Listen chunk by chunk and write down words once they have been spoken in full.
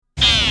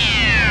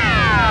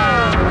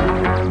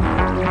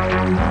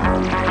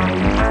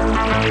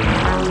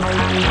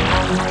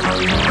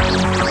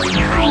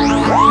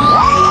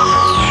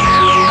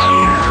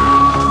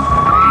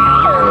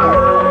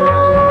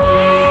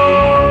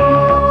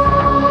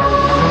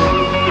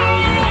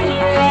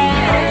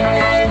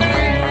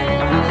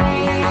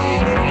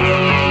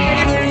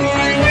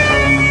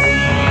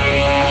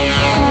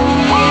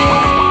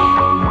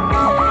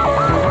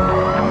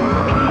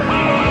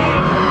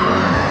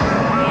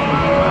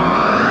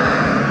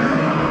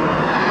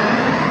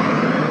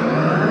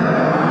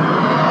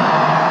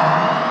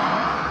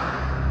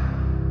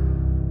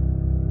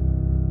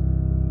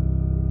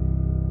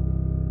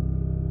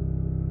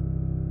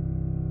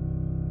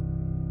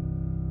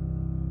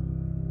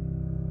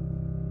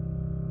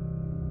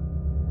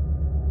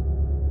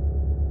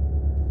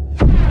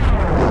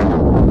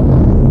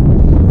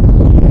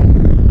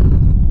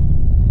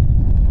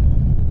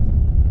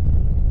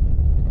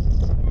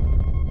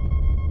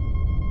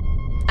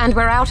And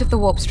we're out of the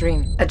warp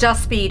stream.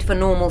 Adjust speed for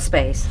normal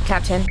space.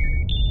 Captain.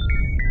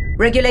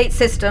 Regulate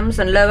systems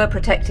and lower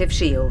protective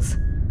shields.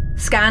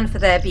 Scan for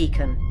their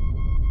beacon.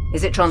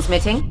 Is it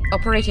transmitting?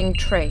 Operating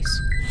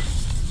trace.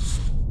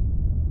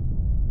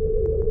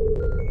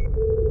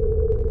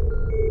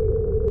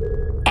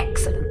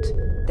 Excellent.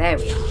 There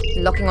we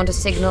are. Locking onto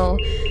signal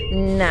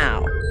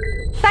now.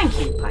 Thank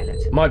you,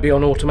 pilot. Might be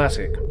on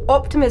automatic.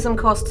 Optimism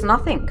costs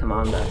nothing,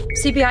 Commander.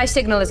 CPI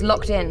signal is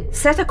locked in.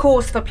 Set a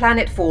course for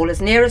planet fall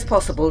as near as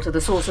possible to the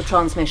source of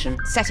transmission.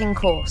 Setting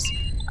course.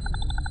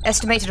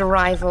 Estimated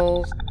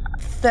arrival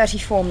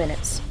 34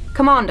 minutes.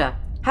 Commander,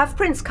 have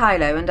Prince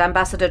Kylo and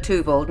Ambassador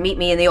Tuvald meet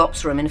me in the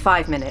ops room in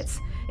 5 minutes.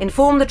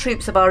 Inform the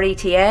troops of our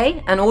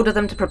ETA and order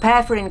them to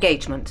prepare for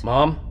engagement.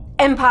 Mom?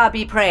 Empire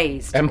be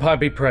praised. Empire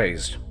be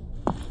praised.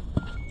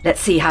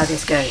 Let's see how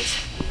this goes.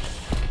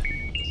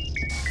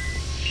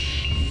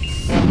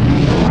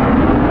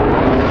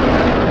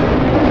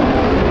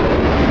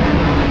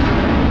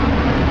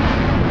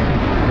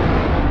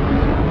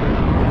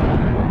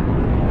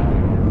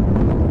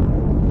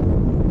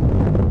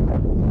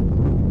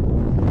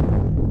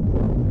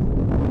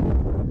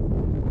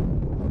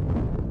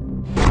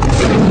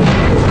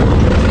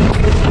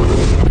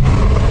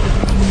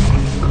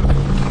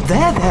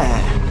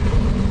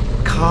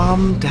 There.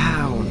 Calm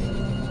down.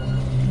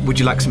 Would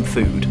you like some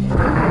food?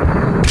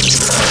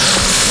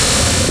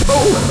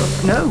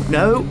 Oh,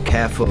 no,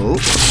 careful.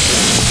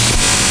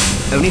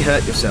 Only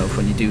hurt yourself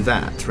when you do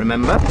that,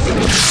 remember?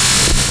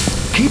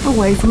 Keep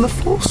away from the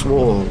force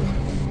wall.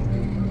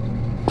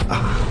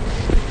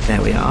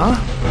 There we are.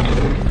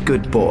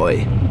 Good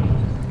boy.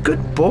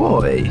 Good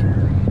boy.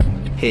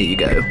 Here you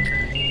go.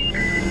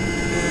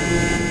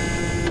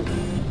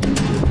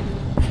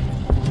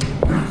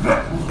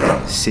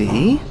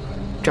 See?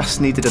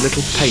 Just needed a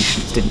little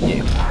patience, didn't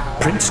you?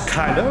 Prince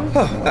Kylo?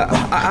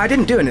 I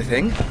didn't do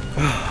anything.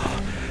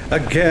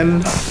 Again?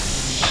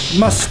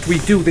 Must we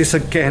do this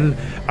again?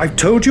 I've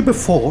told you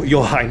before,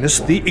 Your Highness,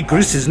 the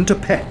Igris isn't a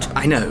pet.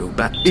 I know,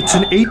 but... It's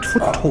an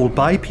 8-foot-tall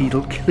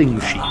bipedal killing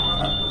machine.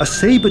 A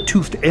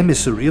saber-toothed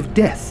emissary of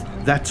death.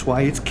 That's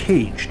why it's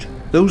caged.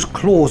 Those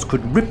claws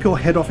could rip your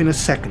head off in a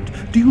second.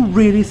 Do you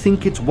really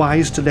think it's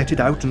wise to let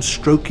it out and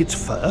stroke its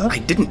fur? I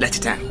didn't let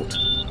it out.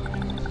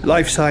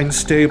 Life sign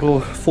stable,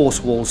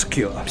 force wall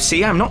secure.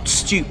 See, I'm not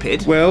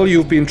stupid. Well,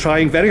 you've been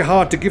trying very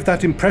hard to give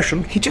that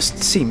impression. He just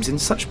seems in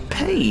such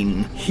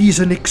pain.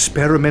 He's an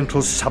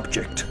experimental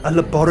subject, a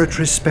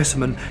laboratory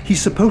specimen. He's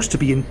supposed to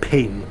be in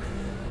pain.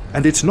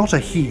 And it's not a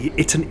he,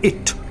 it's an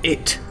it.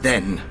 It,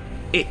 then.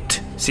 It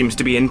seems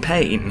to be in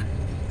pain.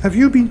 Have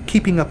you been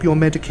keeping up your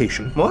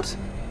medication? What?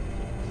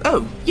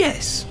 Oh,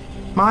 yes.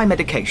 My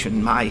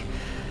medication, my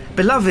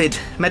beloved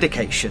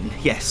medication.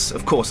 Yes,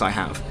 of course I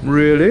have.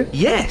 Really?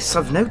 Yes,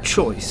 I've no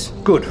choice.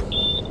 Good.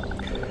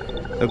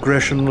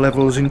 Aggression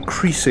levels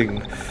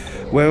increasing.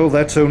 Well,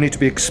 that's only to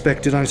be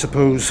expected, I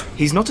suppose.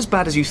 He's not as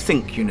bad as you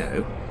think, you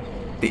know.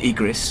 The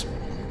Igris.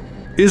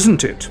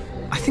 Isn't it?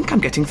 I think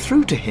I'm getting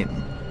through to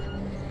him.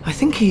 I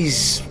think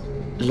he's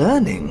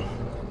learning.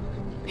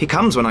 He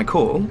comes when I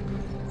call.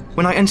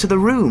 When I enter the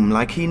room,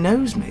 like he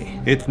knows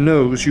me. It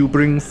knows you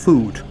bring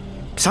food.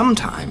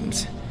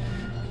 Sometimes.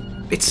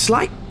 It's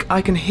like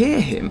I can hear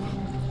him.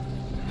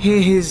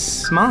 Hear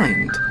his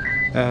mind.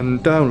 And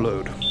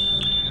download.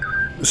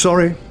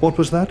 Sorry, what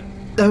was that?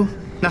 Oh,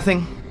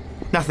 nothing.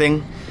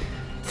 Nothing.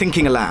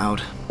 Thinking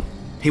aloud.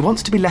 He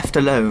wants to be left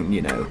alone,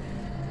 you know.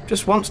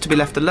 Just wants to be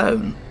left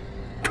alone.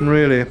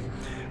 Really?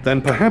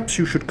 Then perhaps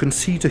you should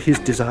concede to his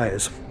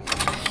desires.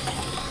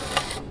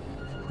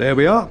 There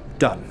we are.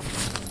 Done.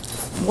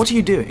 What are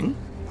you doing?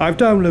 I've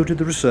downloaded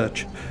the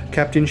research.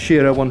 Captain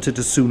Shearer wants it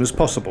as soon as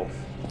possible.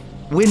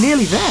 We're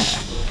nearly there.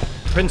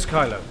 Prince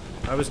Kylo,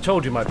 I was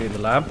told you might be in the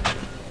lab.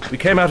 We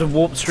came out of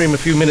Warp Stream a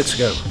few minutes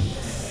ago.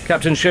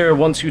 Captain Shearer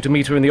wants you to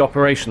meet her in the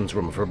operations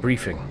room for a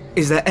briefing.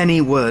 Is there any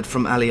word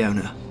from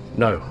Aliona?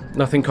 No,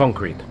 nothing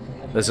concrete.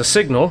 There's a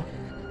signal,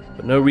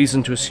 but no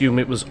reason to assume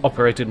it was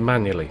operated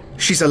manually.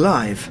 She's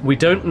alive. We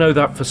don't know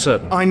that for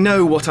certain. I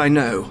know what I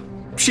know.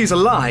 She's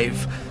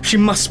alive. She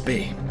must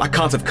be. I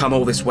can't have come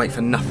all this way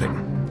for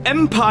nothing.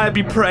 Empire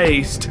be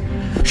praised.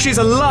 She's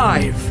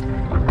alive.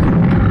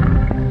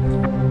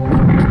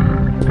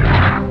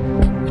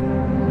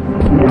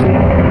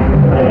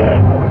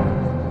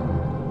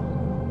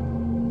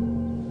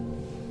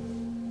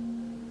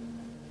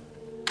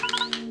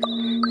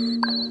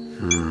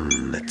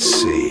 Let's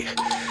see.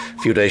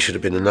 A few days should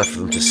have been enough for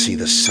them to see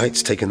the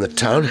sights taken the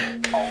town.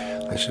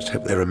 I just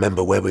hope they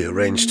remember where we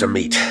arranged to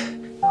meet.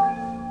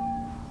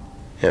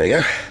 Here we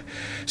go.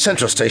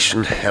 Central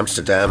Station,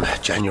 Amsterdam,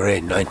 January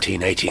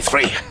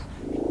 1983.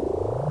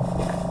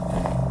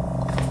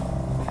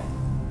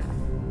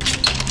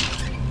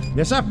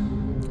 Yes, sir?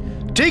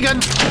 Tegan!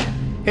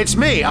 It's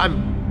me,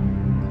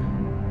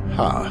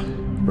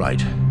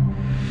 Right.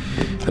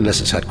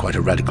 Unless it's had quite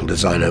a radical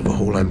design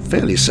overhaul, I'm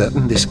fairly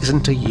certain this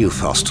isn't a youth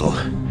hostel.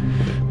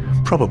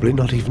 Probably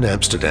not even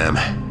Amsterdam.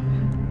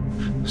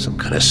 Some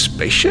kind of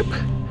spaceship?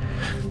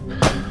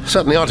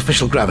 Certainly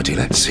artificial gravity.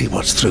 Let's see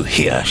what's through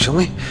here, shall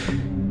we?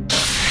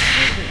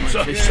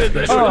 Man,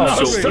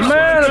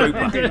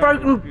 a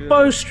broken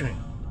bowstring.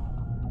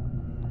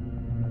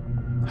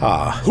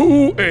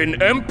 Who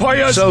in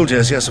Empire's...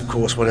 Soldiers, yes, of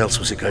course. What else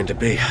was it going to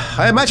be?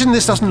 I imagine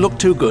this doesn't look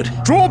too good.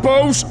 Draw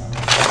bows!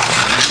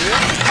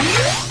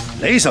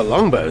 Laser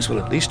longbows. Well,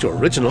 at least you're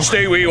original.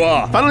 Stay where you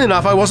are. Funnily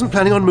enough, I wasn't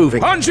planning on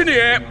moving. Hands in the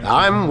air!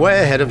 I'm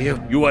way ahead of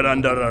you. You are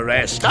under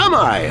arrest. Am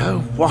I? Oh,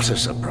 what a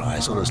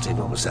surprise. Honestly,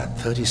 what was that,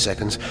 30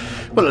 seconds?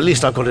 Well, at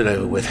least I've got it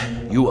over with.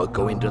 You are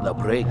going to the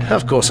brig.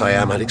 Of course I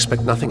am. I'd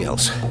expect nothing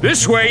else.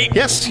 This way!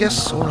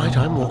 Yes, all right,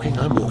 I'm walking.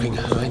 I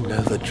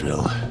know the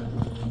drill.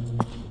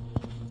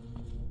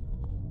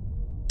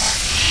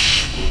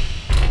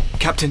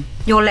 Captain,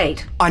 You're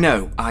late. I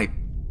know,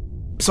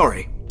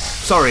 Sorry,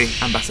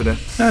 Ambassador.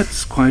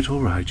 That's quite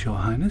all right, Your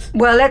Highness.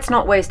 Well, let's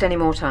not waste any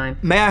more time.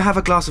 May I have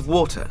a glass of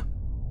water?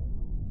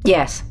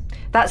 Yes,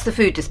 that's the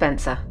food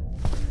dispenser.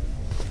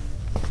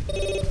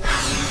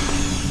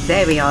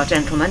 There we are,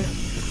 gentlemen.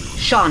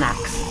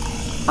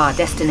 Sharnax, our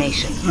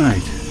destination.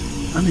 Right.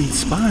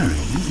 Uninspiring,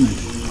 isn't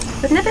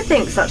it? I'd never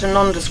think such a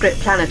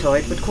nondescript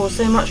planetoid would cause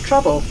so much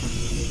trouble.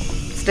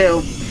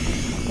 Still,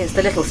 it's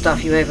the little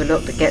stuff you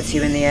overlook that gets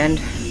you in the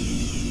end.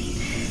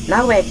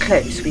 Now we're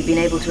close, we've been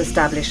able to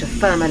establish a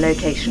firmer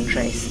location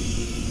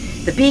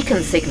trace. The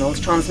beacon signal's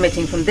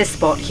transmitting from this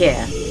spot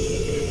here.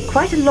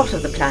 Quite a lot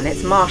of the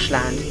planet's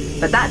marshland,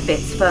 but that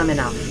bit's firm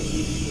enough.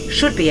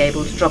 Should be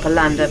able to drop a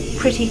lander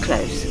pretty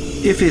close.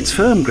 If it's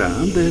firm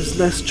ground, there's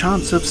less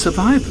chance of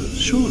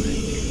survivors, surely.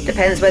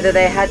 Depends whether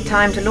they had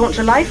time to launch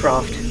a life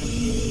raft.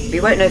 We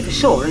won't know for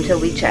sure until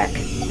we check.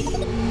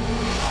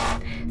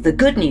 The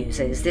good news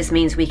is this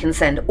means we can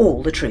send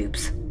all the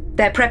troops.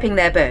 They're prepping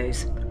their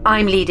bows.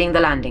 I'm leading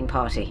the landing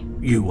party.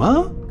 You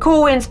are?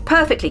 Corwin's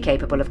perfectly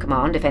capable of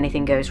command if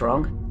anything goes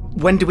wrong.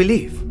 When do we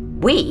leave?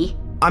 We?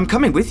 I'm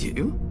coming with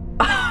you.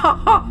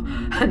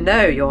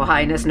 No, Your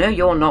Highness, no,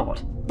 you're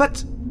not.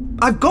 But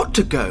I've got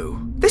to go.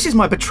 This is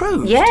my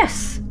betrothed.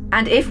 Yes,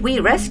 and if we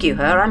rescue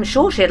her, I'm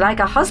sure she'd like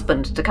a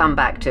husband to come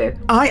back to.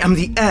 I am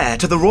the heir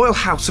to the royal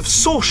house of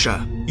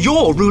Sorsha,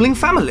 your ruling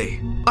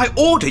family. I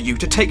order you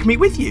to take me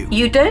with you.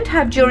 You don't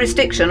have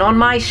jurisdiction on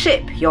my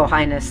ship, Your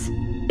Highness.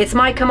 It's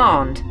my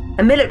command,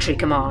 a military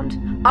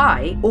command.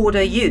 I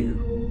order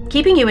you.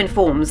 Keeping you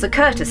informed's a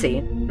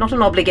courtesy, not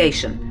an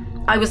obligation.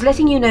 I was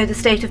letting you know the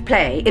state of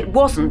play. It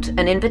wasn't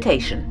an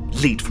invitation.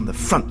 Lead from the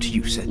front,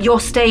 you said. You're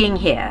staying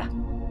here.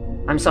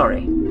 I'm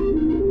sorry.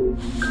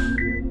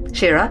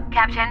 Shira?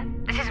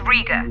 Captain, this is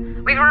Riga.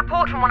 We've a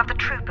report from one of the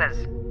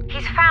troopers.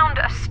 He's found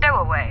a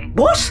stowaway.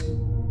 What?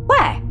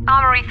 Where?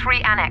 Armory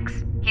 3 Annex.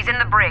 He's in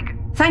the brig.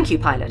 Thank you,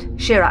 pilot.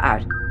 Shira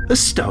out. A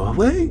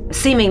stowaway? A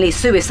seemingly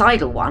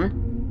suicidal one.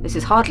 This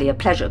is hardly a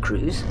pleasure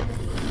cruise.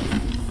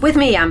 With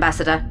me,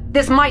 Ambassador.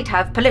 This might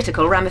have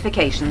political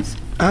ramifications.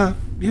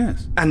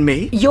 Yes. And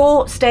me?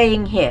 You're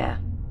staying here.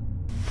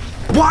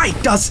 Why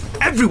does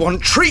everyone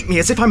treat me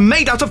as if I'm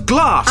made out of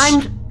glass?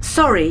 I'm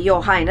sorry,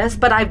 Your Highness,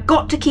 but I've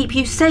got to keep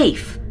you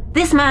safe.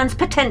 This man's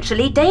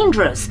potentially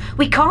dangerous.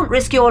 We can't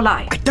risk your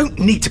life. I don't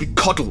need to be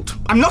coddled.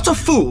 I'm not a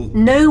fool.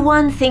 No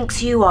one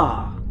thinks you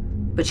are.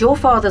 But your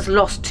father's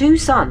lost 2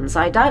 sons.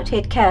 I doubt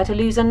he'd care to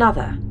lose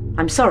another.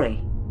 I'm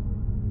sorry,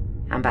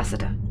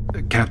 Ambassador.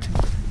 Captain.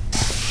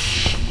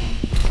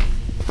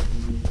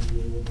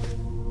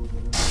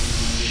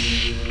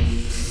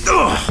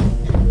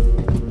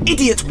 Ugh!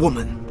 Idiot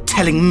woman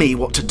telling me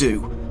what to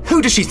do.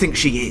 Who does she think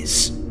she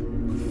is?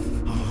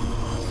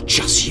 Oh,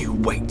 just you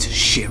wait,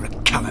 Shira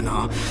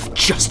Kalinar.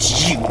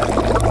 Just you.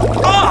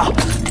 Ah!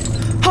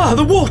 Ah,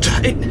 the water!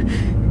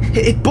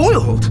 It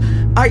boiled.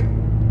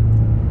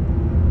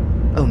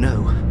 Oh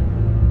no.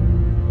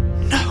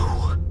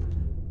 No.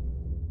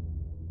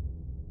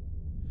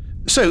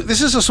 So,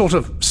 this is a sort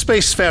of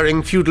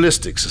spacefaring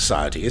feudalistic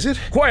society, is it?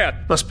 Quiet!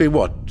 Must be,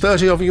 what,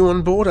 30 of you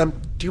on board?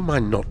 Do you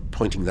mind not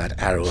pointing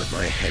that arrow at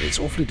my head? It's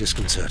awfully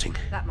disconcerting.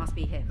 That must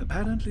be him.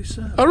 Apparently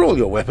so. Are all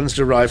your weapons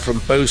derived from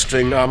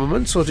bowstring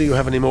armaments, or do you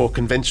have any more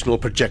conventional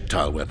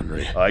projectile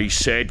weaponry? I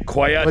said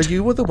quiet. Well,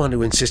 you were the one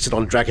who insisted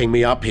on dragging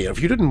me up here.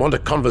 If you didn't want a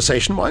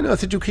conversation, why on earth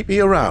did you keep me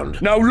around?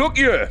 Now look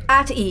here!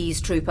 At ease,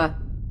 Trooper.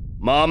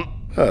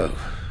 Mom. Oh,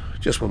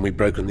 just when we'd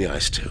broken the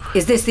ice too.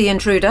 Is this the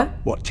intruder?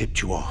 What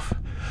tipped you off?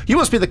 You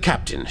must be the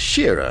captain,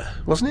 Shira,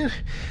 wasn't it?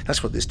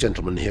 That's what this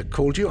gentleman here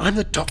called you. I'm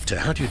the doctor.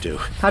 How do you do?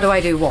 How do I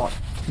do what?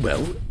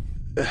 Well,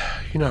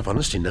 I've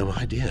honestly no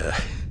idea.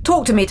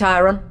 Talk to me,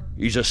 Tyron.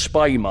 He's a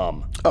spy,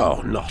 Mom.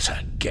 Oh, not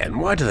again.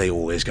 Why do they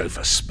always go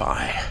for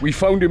spy? We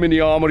found him in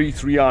the Armory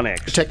 3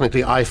 Annex.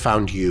 Technically, I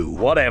found you.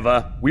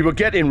 Whatever. We were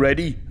getting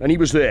ready, and he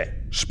was there,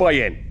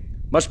 spying.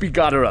 Must be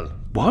Gatteral.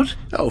 What?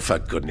 Oh, for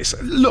goodness.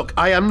 Look,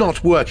 I am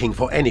not working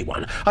for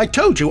anyone. I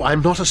told you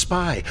I'm not a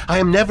spy. I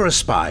am never a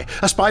spy.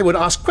 A spy would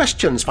ask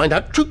questions, find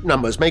out troop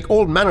numbers, make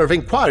all manner of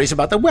inquiries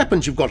about the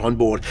weapons you've got on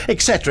board,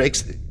 etc.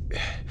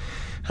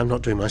 I'm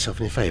not doing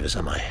myself any favours,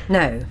 am I?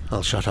 No.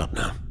 I'll shut up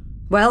now.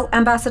 Well,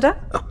 Ambassador?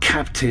 Oh,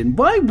 Captain,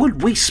 why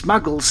would we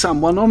smuggle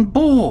someone on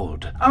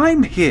board?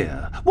 I'm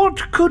here.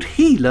 What could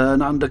he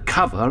learn under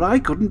cover I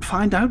couldn't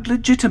find out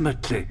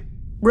legitimately?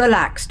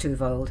 Relax,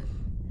 Tuvold.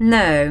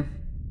 No.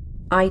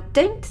 I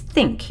don't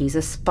think he's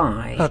a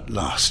spy. At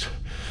last.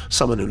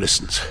 Someone who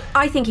listens.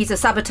 I think he's a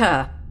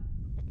saboteur.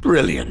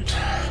 Brilliant.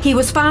 He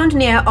was found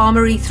near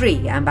Armory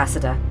 3,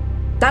 Ambassador.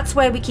 That's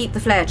where we keep the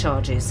flare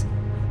charges.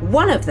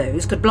 One of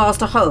those could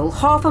blast a hole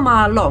half a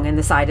mile long in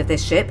the side of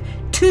this ship.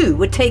 2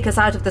 would take us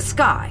out of the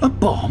sky. A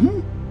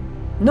bomb?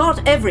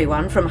 Not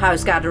everyone from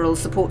House Gadderall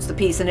supports the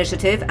peace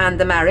initiative and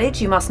the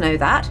marriage, you must know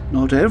that.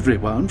 Not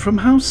everyone from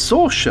House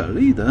Sorsha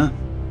either.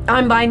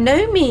 I'm by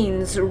no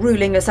means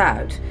ruling us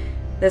out.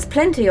 There's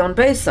plenty on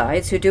both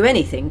sides who do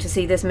anything to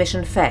see this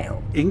mission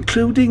fail.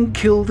 Including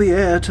kill the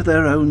heir to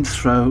their own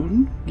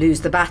throne?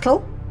 Lose the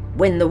battle,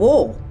 win the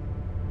war.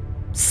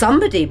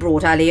 Somebody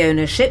brought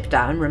Aliona's ship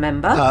down,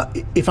 remember?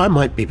 If I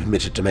might be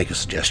permitted to make a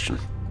suggestion.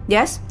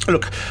 Yes?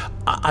 Look,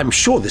 I'm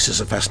sure this is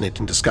a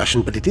fascinating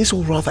discussion, but it is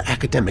all rather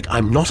academic.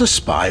 I'm not a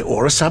spy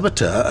or a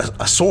saboteur,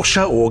 a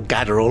Sorsha or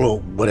Gadderall or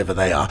whatever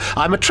they are.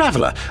 I'm a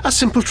traveller, a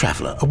simple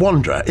traveller, a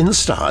wanderer in the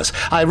stars.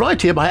 I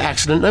arrived here by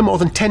accident no more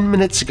than 10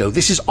 minutes ago.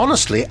 This is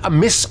honestly a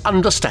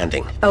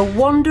misunderstanding. A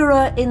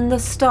wanderer in the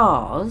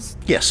stars?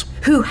 Yes.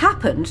 Who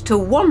happened to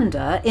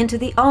wander into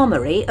the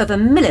armory of a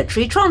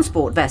military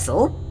transport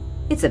vessel?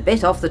 It's a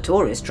bit off the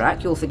tourist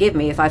track. You'll forgive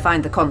me if I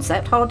find the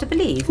concept hard to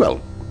believe.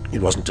 Well,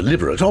 it wasn't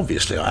deliberate,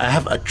 obviously. I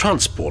have a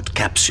transport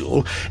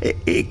capsule.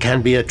 It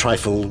can be a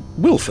trifle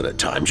willful at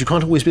times. You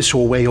can't always be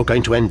sure where you're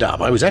going to end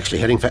up. I was actually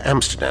heading for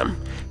Amsterdam.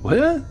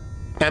 Where?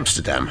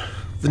 Amsterdam.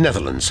 The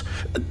Netherlands.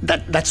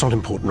 That's not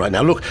important right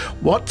now. Look,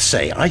 what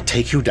say I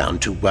take you down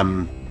to,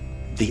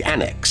 the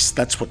Annex.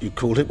 That's what you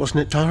called it,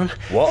 wasn't it, Tyrone?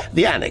 What?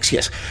 The Annex,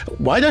 yes.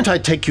 Why don't I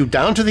take you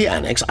down to the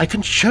Annex? I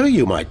can show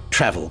you my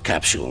travel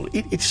capsule.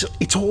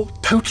 It's all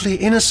totally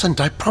innocent,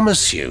 I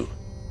promise you.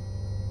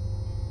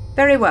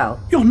 Very well.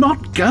 You're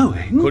not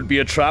going? Could be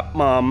a trap,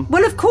 Mum.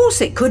 Well, of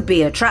course it could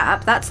be a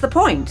trap. That's the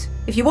point.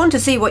 If you want to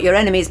see what your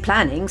enemy's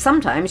planning,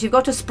 sometimes you've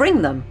got to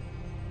spring them.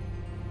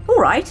 All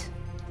right,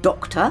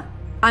 Doctor.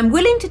 I'm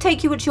willing to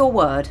take you at your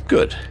word.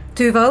 Good.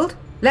 Tuvald,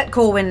 let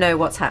Corwin know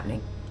what's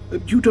happening.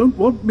 You don't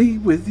want me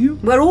with you?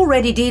 We're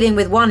already dealing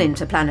with one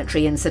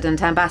interplanetary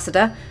incident,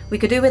 Ambassador. We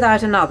could do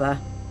without another.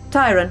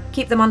 Tyron,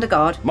 keep them under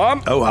guard.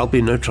 Mum? Oh, I'll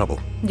be no trouble.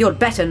 You'd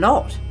better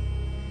not.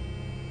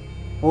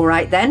 All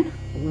right then,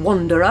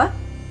 Wanderer,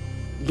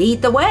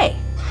 lead the way.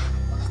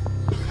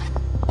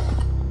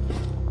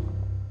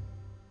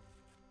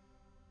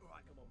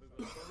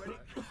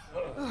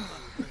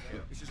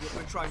 This is what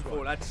we're trying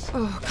for, lads.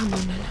 Oh, come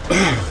on then.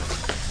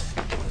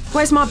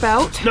 Where's my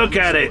belt? Look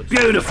at it,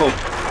 beautiful.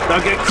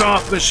 Don't get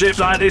craftsmanship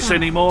like this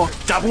anymore.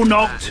 Double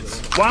knocked,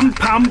 one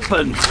pump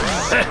and...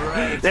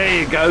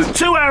 there you go,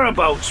 2 arrow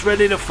bolts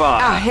ready to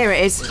fire. Ah, here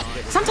it is.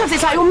 Sometimes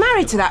it's like you're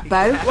married to that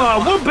bow.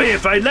 Well, I would be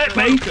if they let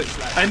me.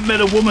 Ain't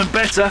met a woman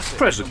better.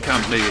 Present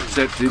company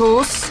accepted. Of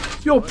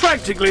course. You're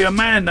practically a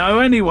man, though,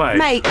 anyway.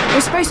 Mate,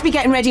 we're supposed to be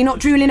getting ready, not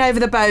drooling over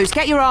the bows.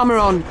 Get your armour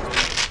on.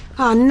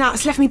 Oh,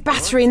 nuts, left me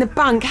battery in the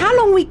bunk. How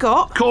long we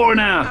got? Quarter an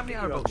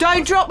hour.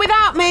 Don't drop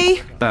without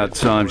me. About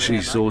time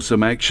she saw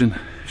some action.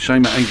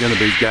 Shame it ain't going to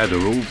be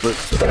Gadderall, but...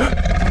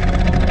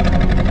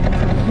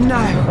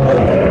 No.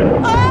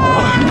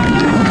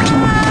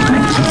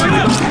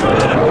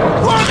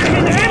 What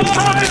in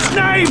Empire's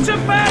name?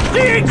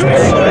 The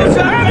English!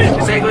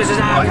 The English is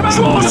out!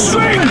 Draw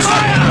strings!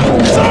 Fire!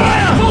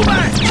 Fire! Pull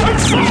back!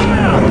 Fire!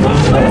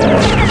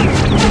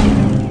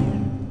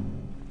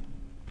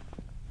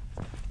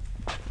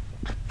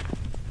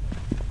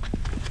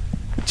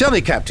 Tell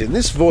me, Captain,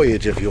 this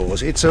voyage of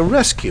yours, it's a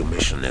rescue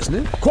mission, isn't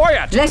it?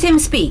 Quiet! Let him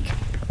speak.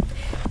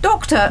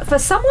 Doctor, for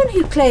someone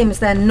who claims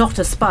they're not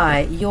a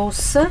spy, you're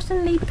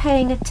certainly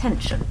paying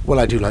attention. Well,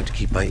 I do like to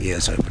keep my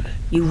ears open.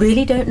 You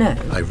really don't know?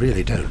 I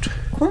really don't.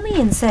 Call me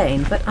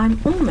insane, but I'm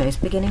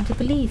almost beginning to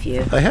believe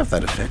you. I have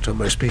that effect on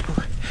most people.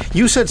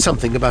 You said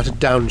something about a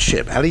downed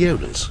ship,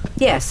 Aliona's.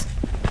 Yes,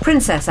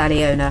 Princess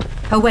Aliona,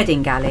 her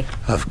wedding galley.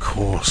 Of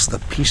course, the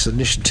peace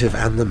initiative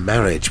and the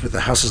marriage, with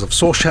the houses of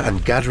Sorsha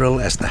and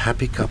Gadderall as the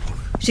happy couple.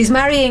 She's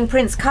marrying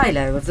Prince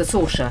Kylo of the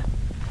Sorsha.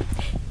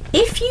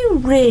 If you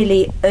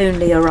really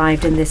only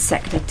arrived in this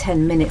sector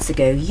 10 minutes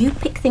ago, you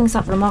pick things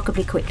up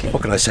remarkably quickly.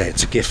 What can I say?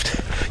 It's a gift.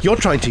 You're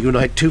trying to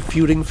unite 2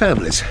 feuding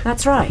families.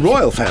 That's right.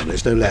 Royal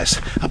families, no less.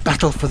 A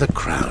battle for the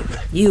crown.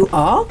 You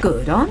are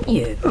good, aren't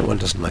you? Oh, one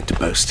doesn't like to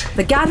boast.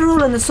 The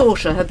Gadderall and the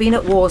Sorsha have been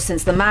at war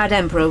since the Mad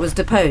Emperor was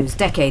deposed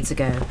decades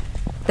ago.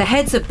 The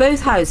heads of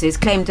both houses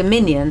claim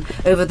dominion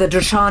over the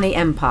Drashani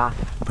Empire.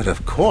 But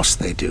of course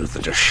they do. The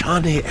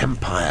Drashani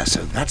Empire,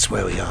 so that's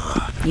where we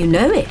are. You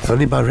know it.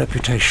 Only by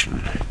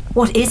reputation.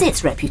 What is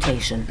its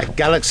reputation? A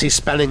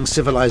galaxy-spanning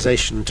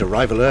civilization to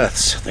rival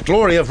Earth's. The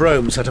glory of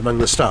Rome set among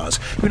the stars.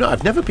 You know,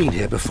 I've never been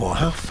here before.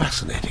 How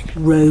fascinating.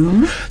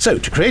 Rome? So,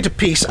 to create a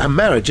peace, a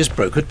marriage is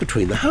brokered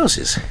between the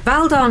houses.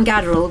 Valdarn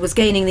Gadderall was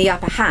gaining the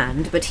upper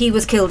hand, but he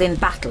was killed in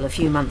battle a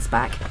few months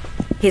back.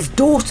 His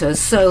daughter's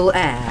sole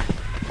heir.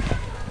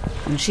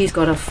 And she's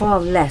got a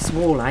far less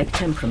warlike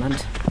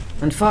temperament.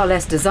 and far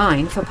less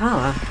designed for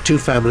power. Two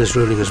families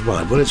ruling as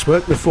one. Well, it's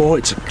worked before.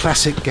 It's a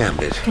classic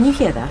gambit. Can you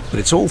hear that? But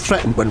it's all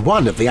threatened when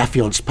one of the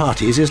affianced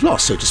parties is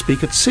lost, so to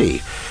speak, at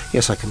sea.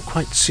 Yes, I can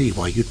quite see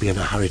why you'd be in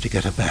a hurry to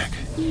get her back.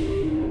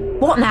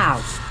 What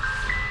now?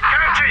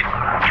 Captain!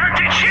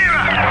 Captain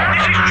Shearer!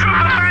 This is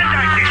Trooper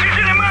Bandak! This is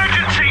an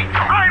emergency!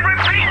 I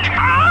repeat!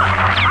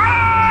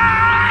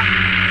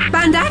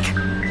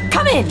 Bandak,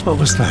 come in! What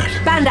was that?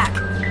 Bandak!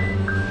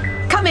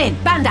 Come in,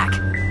 Bandak!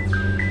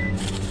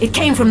 It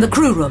came from the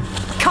crew room.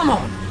 Come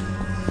on!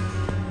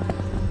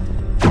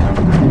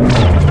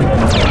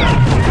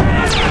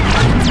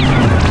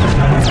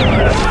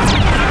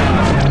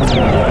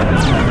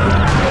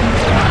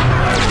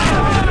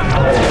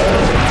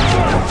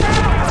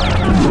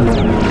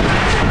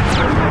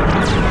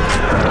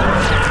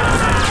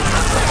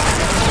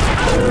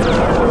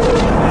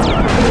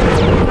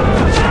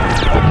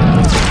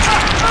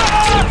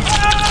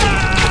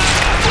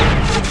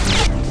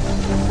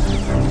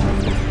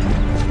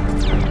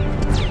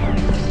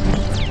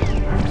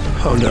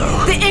 Oh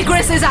no. The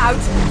Igris is out!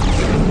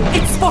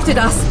 It spotted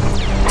us!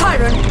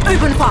 Tyrant,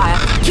 open fire!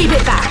 Keep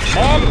it back!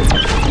 Mom!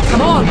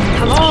 Come on,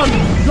 come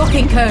on!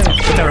 Locking code.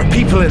 But there are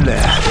people in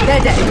there.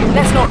 They're dead.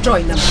 Let's not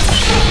join them.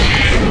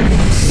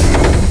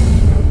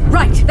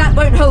 Right, that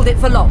won't hold it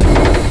for long.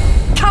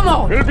 Come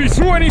on! It'll be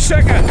through any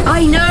second!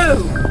 I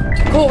know!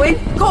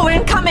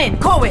 Corwin, come in,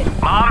 Corwin!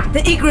 Mom? The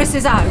Igris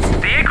is out.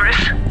 The Igris?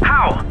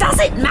 How? Does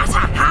it matter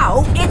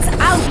how? It's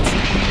out!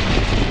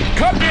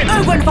 Come in!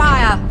 Open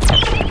fire!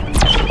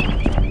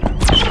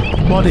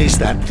 What is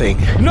that thing?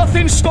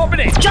 Nothing's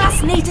stopping it!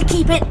 Just need to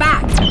keep it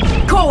back.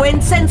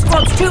 Corwin, send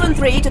squads 2 and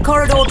 3 to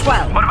corridor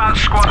 12. What about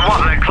squad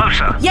 1? They're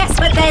closer. Yes,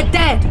 but they're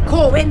dead.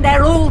 Corwin,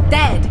 they're all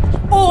dead.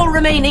 All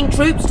remaining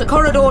troops to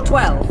corridor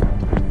 12.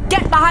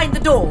 Get behind the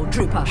door,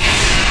 trooper.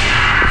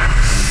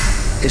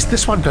 Is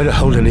this one going to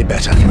hold any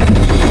better?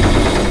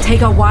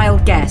 Take a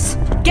wild guess.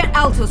 Get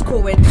Altus,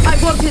 Corwin.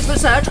 I want his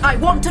research. I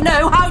want to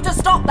know how to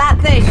stop that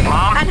thing.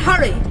 Mom? And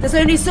hurry. There's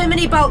only so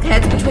many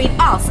bulkheads between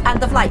us and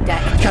the flight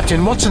deck.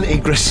 Captain, what's an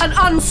Igris? An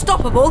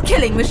unstoppable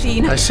killing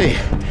machine. I see.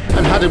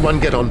 And how did one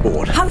get on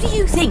board? How do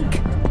you think?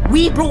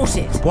 We brought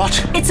it.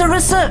 What? It's a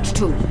research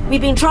tool.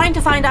 We've been trying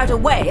to find out a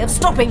way of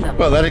stopping them.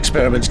 Well, that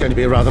experiment's going to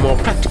be a rather more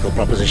practical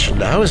proposition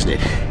now, isn't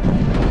it?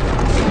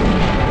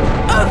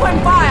 Open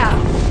fire!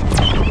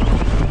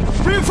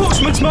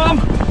 Reinforcements, Mom!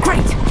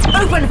 Great!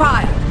 Open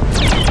fire!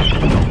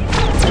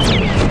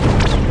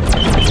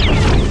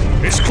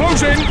 It's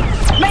closing!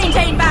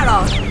 Maintain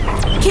barrage.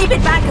 Keep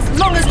it back as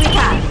long as we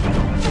can.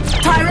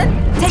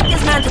 Tyrant, take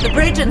this man to the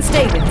bridge and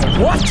stay with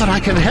him. What? But I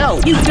can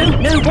help! You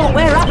don't know what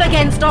we're up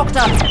against,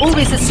 Doctor.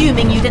 Always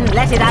assuming you didn't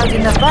let it out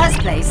in the first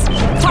place.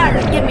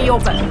 Tyrant, give me your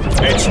bow.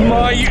 It's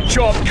my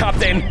job,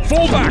 Captain!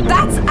 Fall back!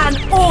 That's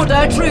an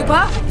order,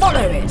 trooper.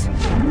 Follow it.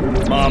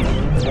 Mom,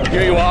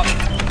 here you are.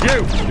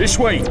 You, this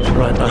way.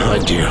 Right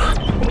behind you.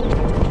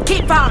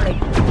 Keep firing.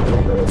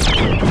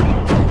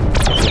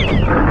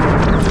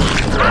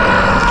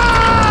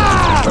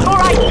 All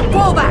right,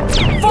 fall back.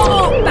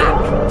 Fall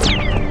back.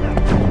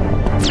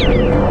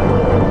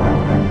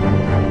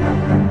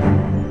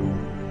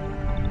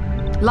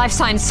 Life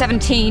signs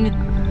 17,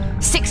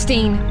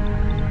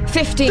 16,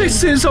 15.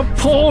 This is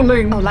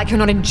appalling. Oh, like you're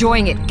not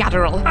enjoying it,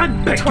 Gatterall. I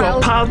beg 12,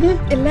 your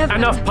pardon? 11.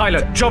 Enough,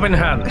 pilot. Job in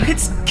hand.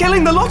 It's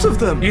killing the lot of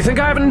them. You think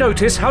I haven't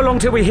noticed? How long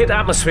till we hit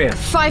atmosphere?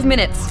 5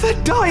 minutes.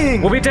 They're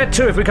dying. We'll be dead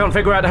too if we can't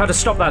figure out how to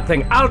stop that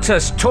thing.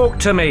 Altus, talk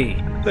to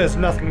me. There's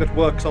nothing that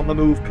works on the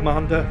move,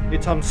 Commander.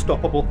 It's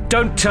unstoppable.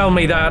 Don't tell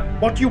me that.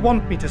 What do you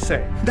want me to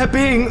say? They're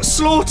being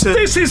slaughtered.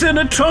 This is an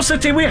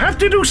atrocity. We have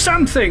to do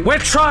something. We're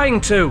trying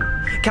to.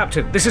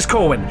 Captain, this is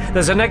Corwin.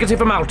 There's a negative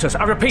from Altus.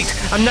 I repeat,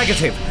 a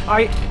negative.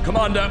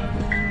 Commander,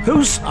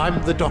 Who's...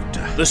 I'm the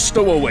doctor. the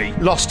stowaway.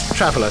 Lost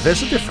traveller,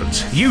 there's a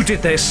difference. You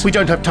did this. We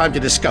don't have time to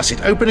discuss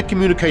it. Open a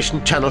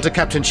communication channel to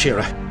Captain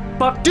Shearer.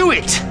 But... Do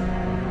it!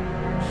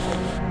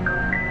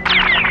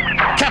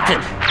 Captain!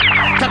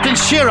 Captain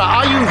Shearer,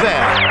 are you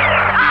there?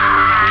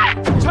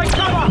 Take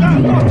cover.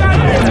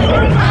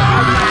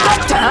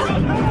 Doctor,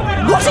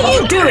 what are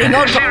you doing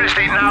on...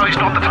 Seriously, now is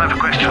not the time for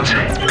questions.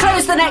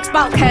 Close the next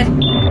bulkhead.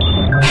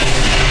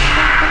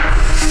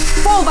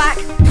 Fall back.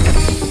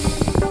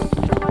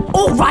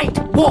 All right,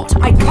 what?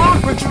 I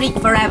can't retreat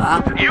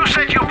forever. You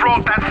said you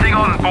brought that thing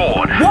on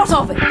board. What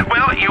of it?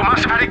 Well, you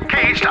must have had it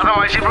caged,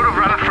 otherwise it would have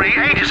run free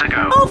ages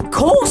ago. Of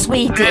course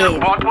we Then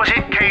did. what was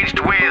it caged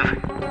with?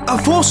 A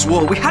force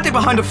wall. We had it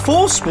behind a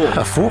force wall.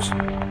 A force?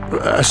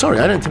 Sorry,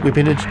 I don't think we've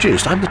been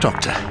introduced. I'm the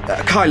doctor.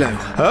 Kylo.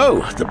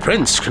 Oh, the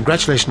prince.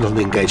 Congratulations on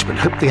the engagement.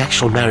 Hope the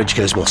actual marriage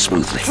goes more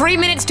smoothly. 3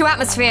 minutes to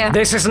atmosphere.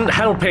 This isn't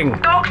helping.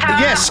 Doctor!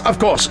 Yes, of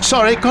course.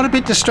 Sorry, got a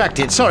bit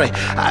distracted. Sorry.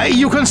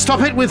 You can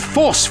stop it with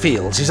force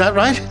fields, is that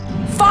right?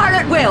 Fire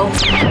at will.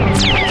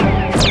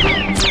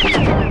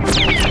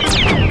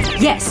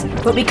 Yes,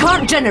 but we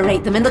can't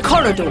generate them in the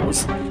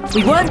corridors.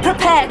 We weren't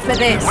prepared for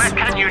this. Where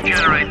can you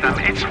generate them?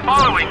 It's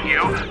following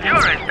you.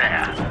 You're in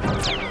there.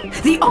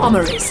 The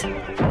armories.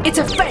 It's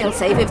a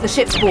failsafe if the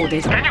ship's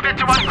boarded. Can you get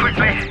to one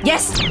quickly?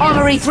 Yes,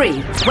 Armory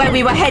 3, where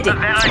we were heading.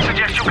 Then I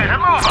suggest you get a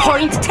move on.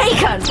 Point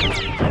taken.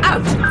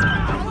 Out.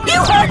 You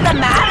heard the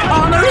man,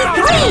 Armory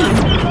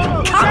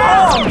 3! Come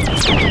on!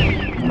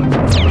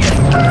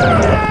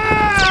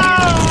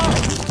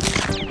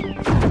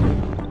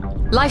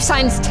 Life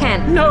signs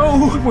 10.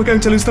 No, we're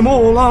going to lose them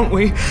all, aren't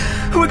we?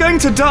 We're going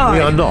to die.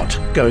 We are not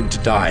going to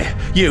die.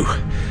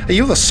 Are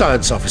you the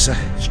science officer?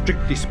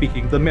 Strictly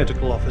speaking, the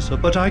medical officer,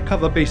 but I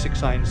cover basic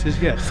sciences,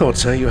 yes. Thought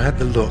so, you had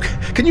the look.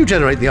 Can you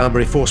generate the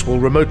armory force wall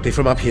remotely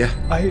from up here?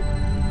 I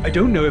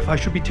don't know if I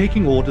should be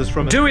taking orders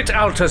from... Do it,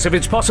 Altus. If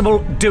it's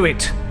possible, do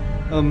it.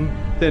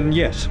 Then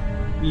yes.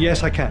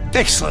 Yes, I can.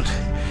 Excellent.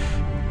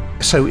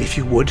 So, if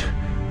you would...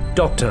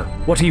 Doctor,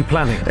 what are you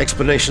planning?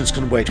 Explanations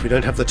can wait. We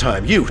don't have the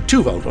time. You,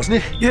 Tuvald, wasn't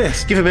it?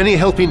 Yes. Give him any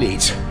help he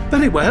needs.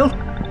 Very well.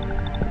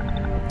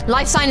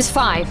 Life signs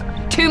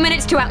 5. 2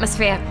 minutes to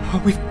atmosphere. Oh,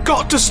 we've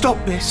got to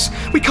stop this.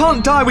 We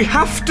can't die. We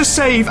have to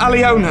save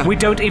Aliona. We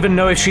don't even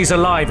know if she's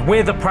alive.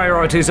 We're the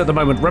priorities at the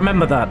moment.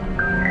 Remember that.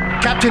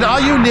 Captain,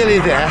 are you nearly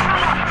there?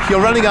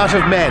 You're running out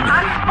of men.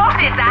 I've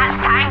spotted that,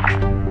 thanks.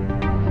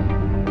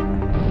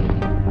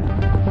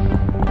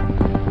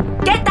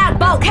 Get that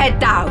bulkhead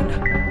down.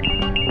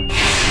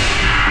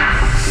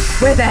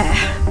 We're there.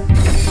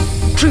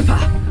 Trooper,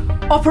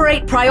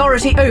 operate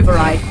priority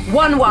override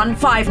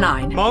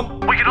 1159. Mom?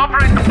 We can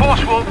operate the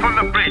force wall from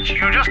the bridge.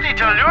 You just need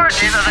to lure it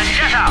in and then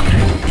get out.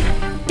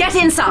 Get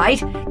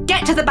inside,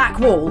 get to the back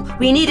wall.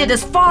 We need it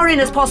as far in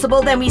as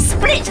possible, then we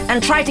split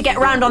and try to get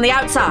round on the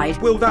outside.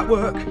 Will that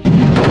work?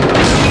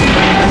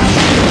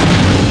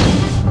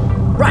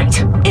 Right,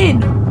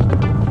 in.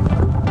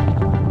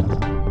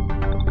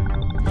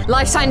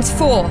 Life signs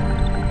 4.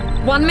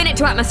 1 minute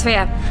to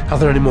atmosphere. Are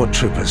there any more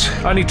troopers?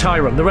 Only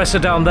Tyrone. The rest are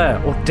down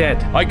there, or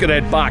dead. I could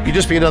head back. You'd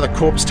just be another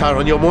corpse,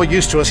 Tyrone. You're more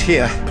used to us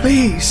here.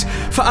 Please,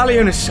 for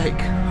Aliona's sake.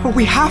 Oh,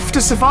 we have to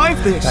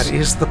survive this. That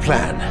is the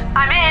plan.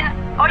 I'm in.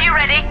 Are you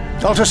ready?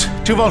 Altus,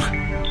 Tuvald.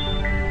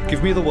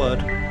 Give me the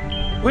word.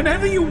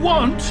 Whenever you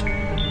want.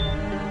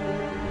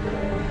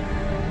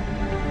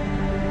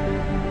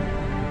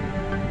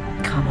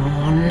 Come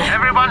on.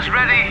 Everyone's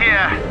ready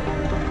here.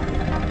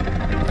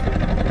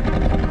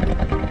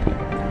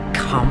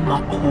 Come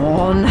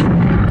on.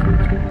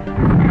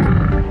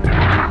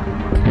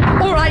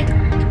 All right,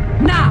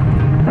 now.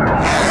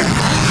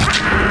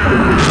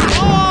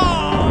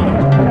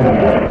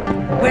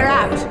 We're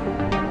out.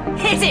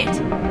 Hit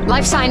it.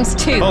 Life signs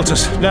 2.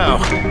 Altus, now.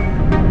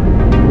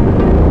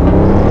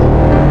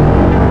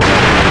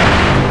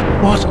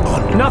 What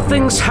on...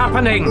 Nothing's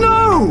happening.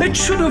 No! It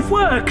should have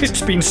worked.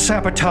 It's been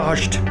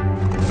sabotaged.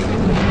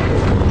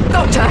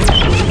 Doctor,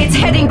 it's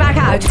heading back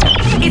out.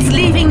 It's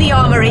leaving the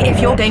armory. If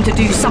you're going to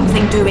do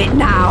something, do it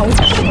now.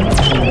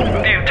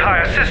 The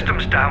entire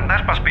system's down.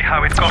 That must be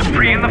how it got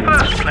free in the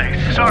first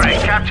place. Sorry,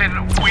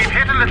 Captain. We've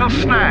hit a little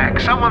snag.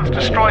 Someone's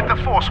destroyed the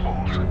force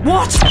walls.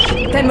 What?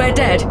 Then we're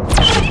dead.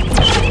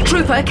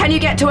 Trooper, can you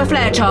get to a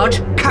flare charge?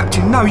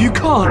 Captain, no, you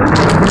can't.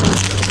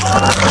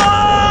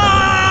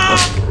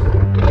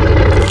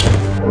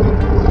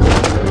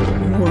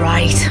 All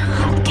right,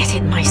 I'll get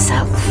it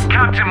myself.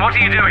 Captain, what are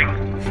you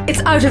doing?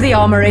 It's out of the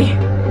armory.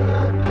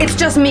 It's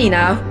just me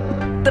now.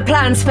 The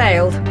plan's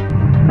failed.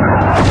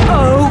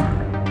 Oh,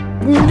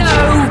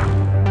 no!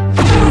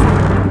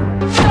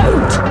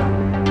 Don't!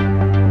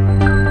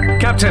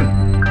 Captain!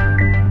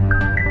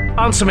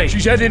 Answer me.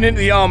 She's heading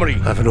into the armory.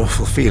 I have an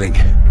awful feeling.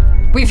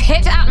 We've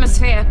hit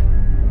atmosphere.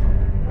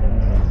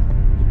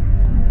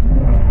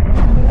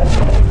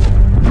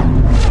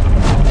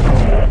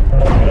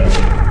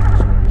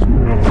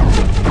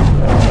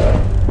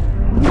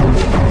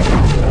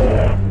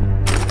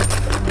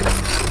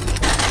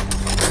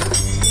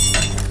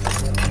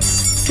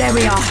 There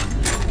we are.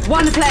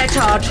 1 flare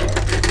charge.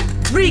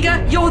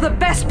 Riga, you're the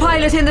best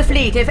pilot in the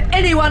fleet. If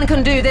anyone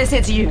can do this,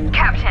 it's you.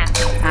 Captain.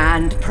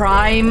 And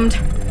primed.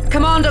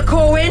 Commander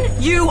Corwin,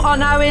 you are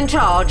now in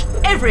charge.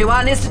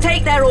 Everyone is to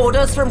take their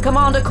orders from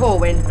Commander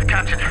Corwin.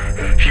 Captain,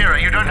 Shira,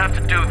 you don't have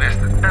to do this.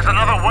 There's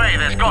another way.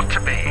 There's got to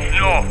be.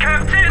 No.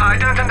 Captain! I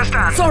don't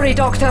understand. Sorry,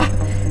 Doctor.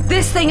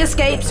 This thing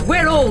escapes,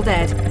 we're all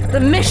dead. The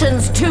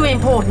mission's too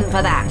important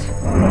for that.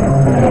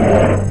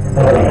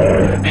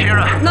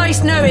 Shira!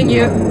 Nice knowing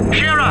you.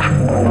 Shira!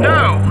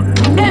 No!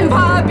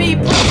 Empire be...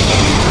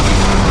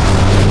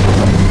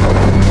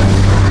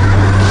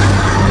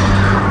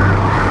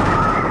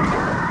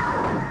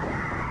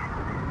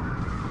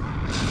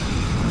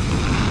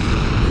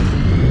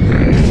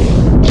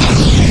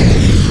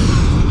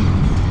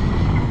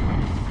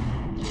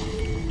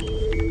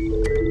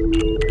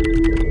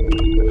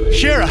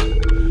 Shira!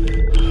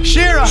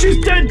 Shira!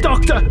 She's dead,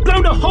 Doctor!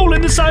 Blown a hole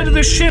in the side of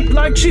the ship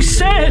like she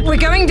said! We're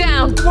going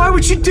down. Why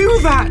would she do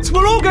that?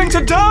 We're all going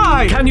to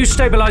die! Can you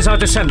stabilize our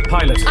descent,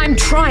 pilot? I'm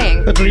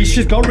trying. At least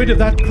she's got rid of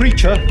that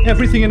creature.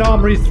 Everything in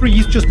Armory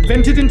 3's just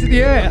vented into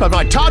the air. But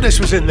my TARDIS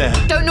was in there.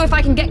 Don't know if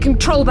I can get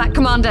control back,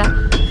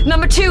 Commander.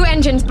 Number 2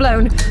 engine's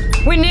blown.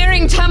 We're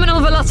nearing terminal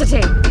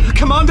velocity.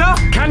 Commander?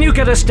 Can you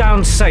get us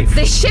down safe?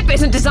 This ship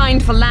isn't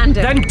designed for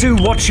landing. Then do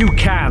what you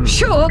can.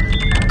 Sure,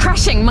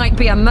 crashing might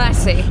be a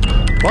mercy.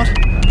 What?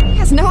 He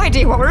has no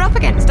idea what we're up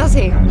against, does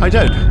he? I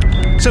don't.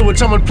 So would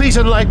someone please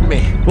enlighten me?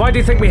 Why do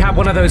you think we have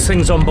one of those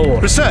things on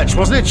board? Research,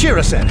 wasn't it?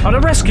 Shearer said. On a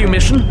rescue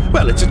mission?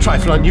 Well, it's a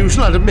trifle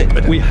unusual, I'll admit,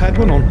 but... We had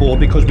one on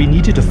board because we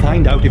needed to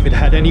find out if it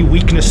had any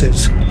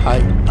weaknesses.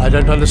 I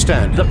don't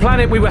understand. The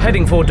planet we were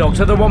heading for,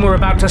 Doctor, the one we're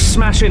about to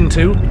smash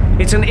into,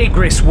 it's an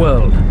Igris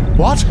world.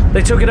 What?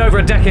 They took it over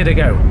a decade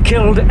ago.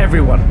 Killed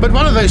everyone. But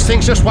one of those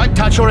things just wiped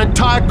out your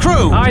entire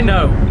crew! I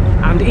know.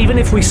 And even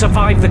if we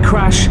survive the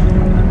crash,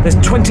 there's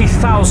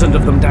 20,000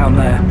 of them down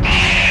there.